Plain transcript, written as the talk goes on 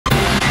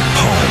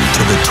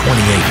the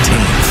 2018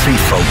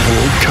 FIFA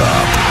World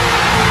Cup.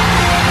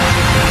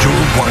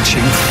 You're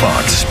watching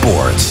Fox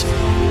Sports.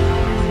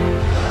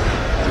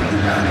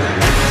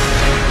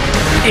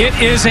 It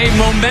is a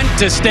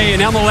momentous day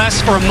in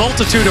MLS for a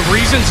multitude of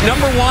reasons.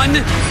 Number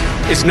one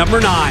is number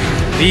 9,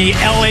 the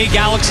LA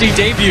Galaxy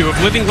debut of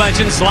living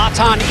legend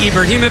Zlatan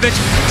Ibrahimovic.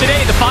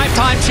 Today, the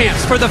 5-time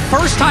champs, for the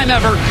first time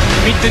ever,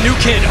 meet the new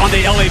kid on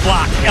the LA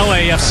block,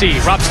 LAFC.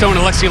 Rob Stone,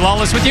 Alexi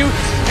Lawless with you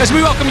as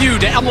we welcome you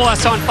to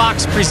MLS on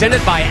Fox,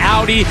 presented by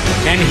Audi.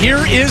 And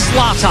here is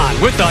Zlatan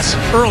with us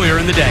earlier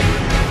in the day.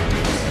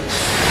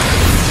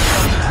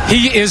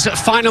 He is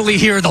finally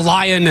here. The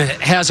Lion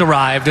has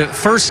arrived.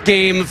 First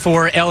game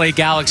for LA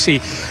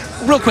Galaxy.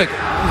 Real quick,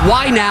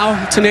 why now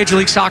to Major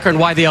League Soccer and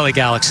why the LA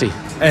Galaxy?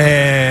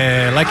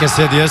 Like I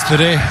said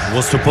yesterday, it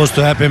was supposed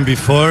to happen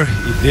before.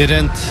 It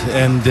didn't,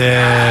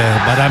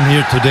 but I'm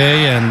here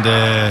today, and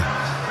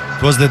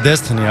it was the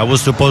destiny. I was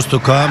supposed to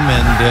come,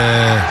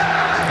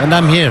 and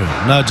I'm here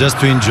now just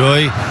to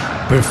enjoy,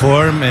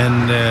 perform,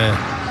 and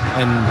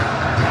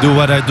do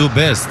what I do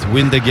best: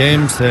 win the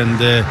games and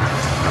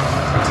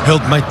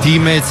help my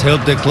teammates,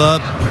 help the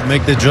club,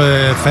 make the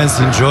fans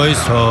enjoy.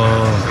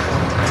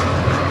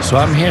 So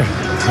I'm here.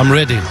 I'm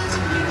ready.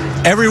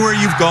 Everywhere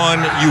you've gone,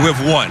 you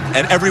have won.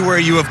 And everywhere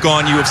you have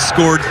gone, you have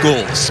scored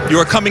goals. You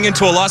are coming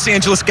into a Los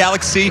Angeles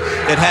Galaxy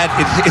that had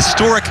a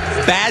historic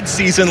bad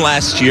season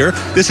last year.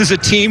 This is a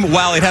team,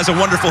 while it has a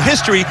wonderful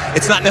history,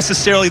 it's not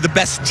necessarily the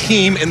best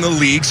team in the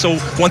league. So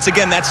once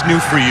again, that's new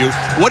for you.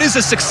 What is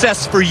a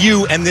success for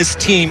you and this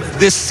team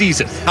this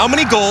season? How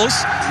many goals,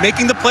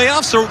 making the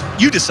playoffs, or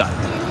you decide?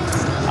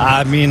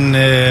 I mean,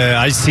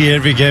 I see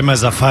every game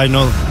as a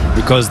final,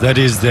 because that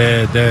is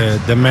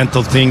the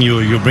mental thing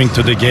you bring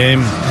to the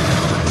game,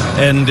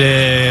 and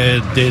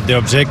the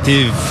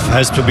objective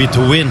has to be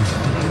to win,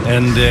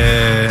 and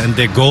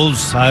the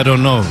goals, I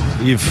don't know,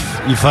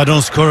 if I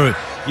don't score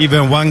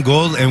even one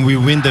goal and we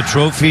win the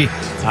trophy,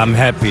 I'm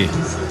happy,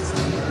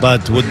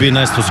 but would be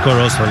nice to score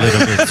also a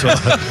little bit. So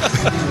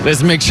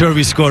let's make sure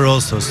we score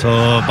also.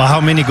 So, but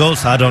how many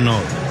goals, I don't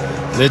know.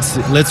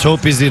 Let's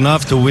hope it's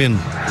enough to win.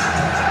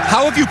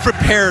 How have you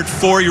prepared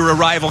for your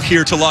arrival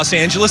here to Los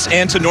Angeles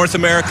and to North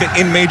America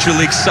in Major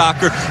League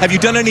Soccer? Have you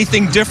done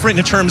anything different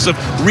in terms of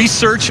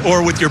research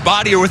or with your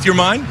body or with your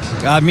mind?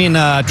 I mean,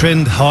 I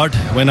trained hard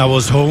when I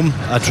was home.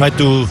 I tried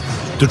to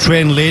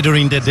train later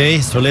in the day,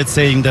 so let's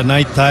say in the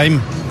night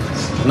time,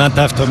 not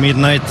after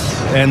midnight,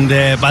 and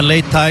but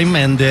late time,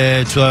 and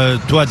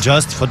to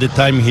adjust for the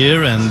time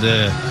here, and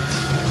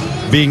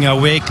being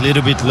awake a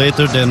little bit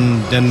later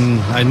than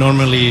I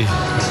normally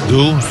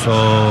do. So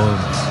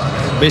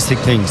basic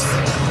things.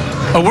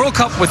 A World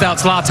Cup without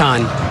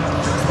Zlatan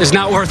is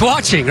not worth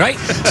watching, right?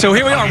 So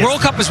here we are.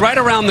 World Cup is right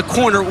around the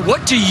corner.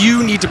 What do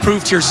you need to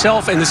prove to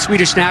yourself and the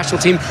Swedish national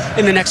team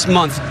in the next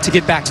month to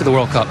get back to the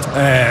World Cup?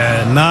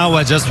 Now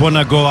I just want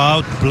to go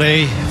out,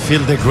 play,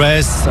 feel the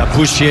grass,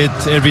 appreciate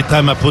every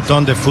time I put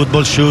on the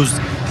football shoes,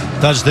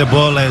 touch the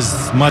ball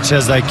as much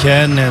as I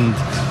can, and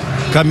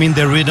come in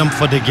the rhythm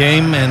for the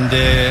game, and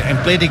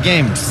play the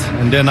games.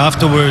 And then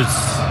afterwards,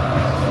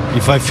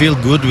 if I feel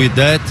good with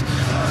that,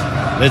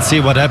 let's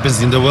see what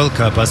happens in the World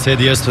Cup. I said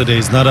yesterday,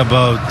 it's not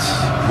about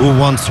who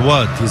wants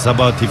what. It's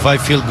about if I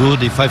feel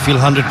good, if I feel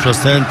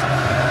 100%,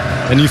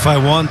 and if I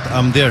want,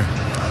 I'm there.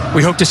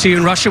 We hope to see you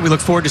in Russia. We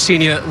look forward to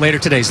seeing you later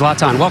today.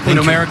 Zlatan, welcome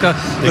to America.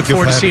 Look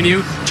forward to seeing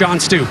you. John,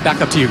 Stu, back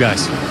up to you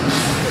guys.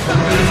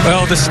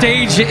 Well, the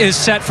stage is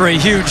set for a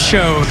huge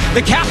show.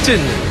 The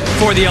captain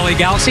for the LA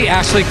Galaxy,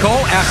 Ashley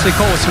Cole. Ashley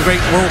Cole with some great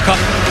World Cup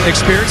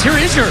experience. Here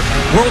is your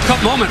World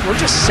Cup moment. We're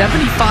just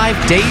 75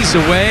 days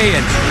away,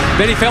 and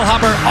Benny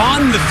Feilhaber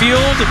on the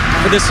field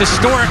for this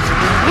historic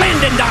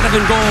Landon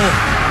Donovan goal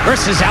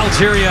versus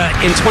Algeria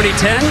in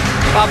 2010.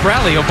 Bob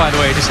Bradley, oh, by the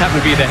way, just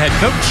happened to be the head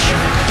coach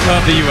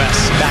of the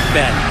U.S. back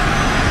then.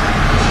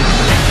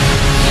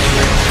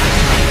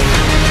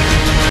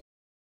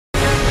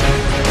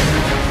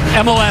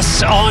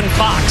 MLS on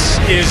Fox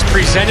is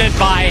presented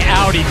by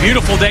Audi.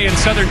 Beautiful day in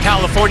Southern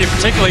California,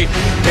 particularly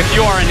if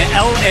you are an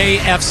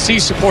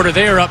LAFC supporter.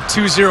 They are up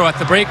 2-0 at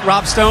the break.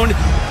 Rob Stone,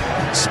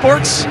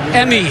 Sports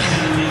Emmy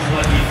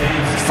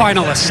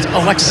finalist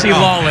Alexi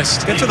Lawless.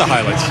 Get to the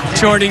highlights.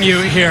 Joining you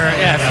here.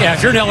 Yeah,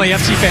 if you're an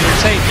LAFC fan,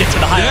 you're saying get to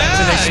the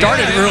highlights. And they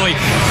started early.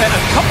 Had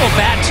a couple of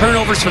bad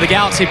turnovers for the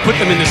Galaxy, put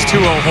them in this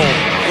 2-0 hole.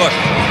 Look,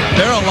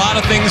 there are a lot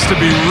of things to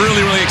be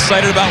really, really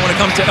excited about when it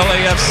comes to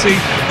LAFC,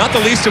 not the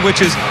least of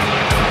which is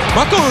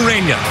Marco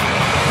Urena.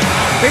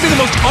 Maybe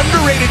the most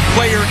underrated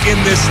player in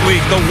this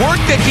league. The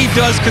work that he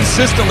does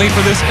consistently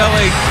for this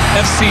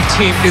LAFC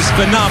team is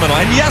phenomenal.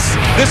 And yes,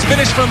 this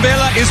finish from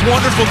Vela is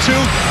wonderful too.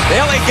 The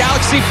LA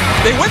Galaxy,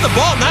 they win the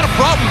ball, not a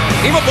problem.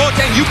 Ima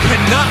Boateng, you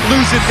cannot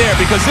lose it there,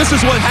 because this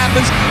is what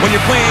happens when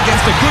you're playing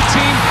against a good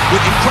team with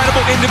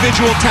incredible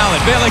individual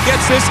talent. Vela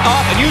gets this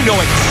off, and you know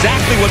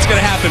exactly what's going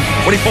to happen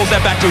when he pulls that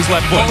back to his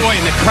left foot. Oh, boy,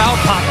 and the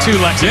crowd popped too,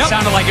 Lex. It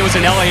sounded like it was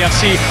an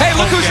LAFC. Hey,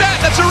 look who's that?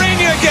 That's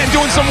Arania again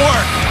doing some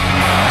work.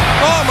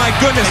 Oh, my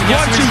goodness. And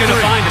guess 1, who he's 2, going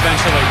to 3. find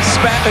eventually?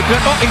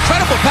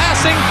 Incredible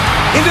passing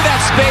into that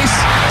space.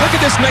 Look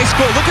at this nice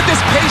goal. Look at this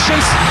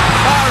patience.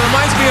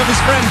 Reminds me of his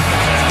friend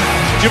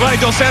Giovanni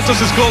Dos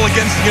Santos' goal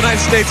against the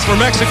United States for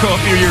Mexico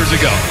a few years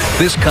ago.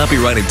 This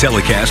copyrighted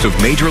telecast of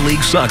Major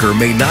League Soccer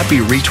may not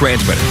be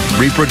retransmitted,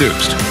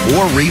 reproduced,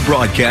 or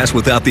rebroadcast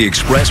without the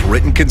express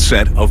written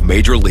consent of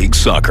Major League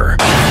Soccer.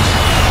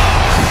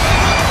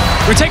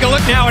 We take a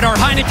look now at our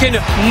Heineken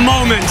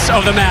moments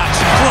of the match,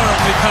 plural,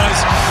 because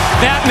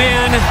that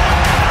man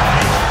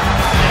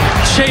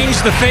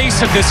changed the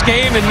face of this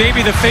game and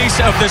maybe the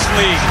face of this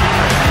league.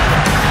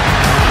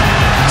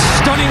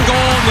 Stunning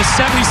goal in the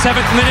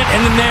 77th minute,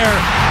 and then there,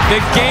 the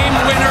game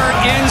winner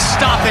in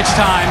stoppage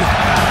time.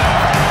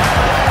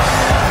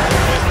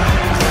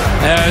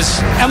 As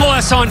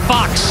MLS on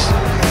Fox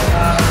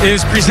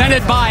is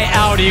presented by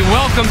Audi,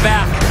 welcome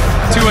back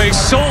to a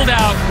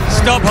sold-out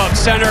StubHub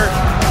Center.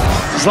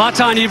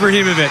 Zlatan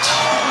Ibrahimovic,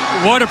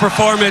 what a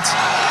performance.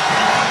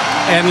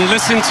 And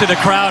listen to the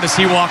crowd as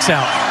he walks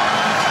out.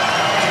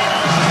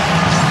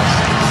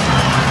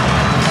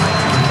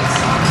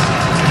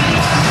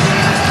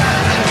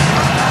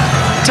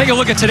 Take a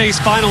look at today's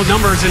final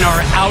numbers in our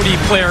Audi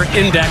Player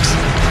Index.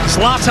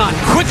 Zlatan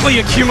quickly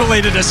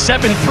accumulated a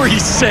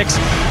 7.36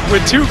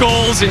 with 2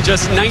 goals in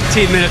just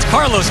 19 minutes.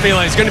 Carlos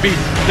Vela is going to be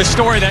the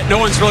story that no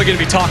one's really going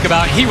to be talking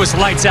about. He was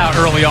lights out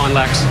early on,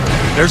 Lex.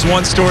 There's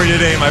one story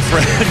today, my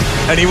friend,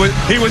 and he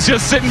was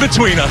just sitting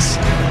between us.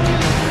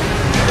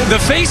 The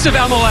face of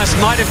MLS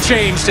might have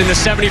changed in the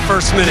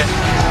 71st minute.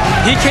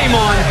 He came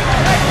on,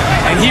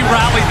 and he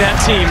rallied that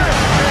team,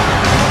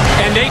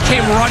 and they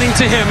came running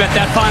to him at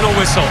that final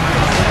whistle.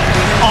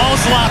 All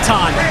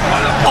Zlatan,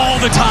 all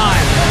the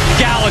time.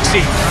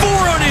 Galaxy, 4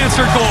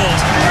 unanswered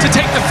goals to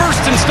take the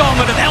first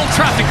installment of El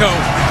Tráfico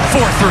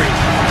 4-3.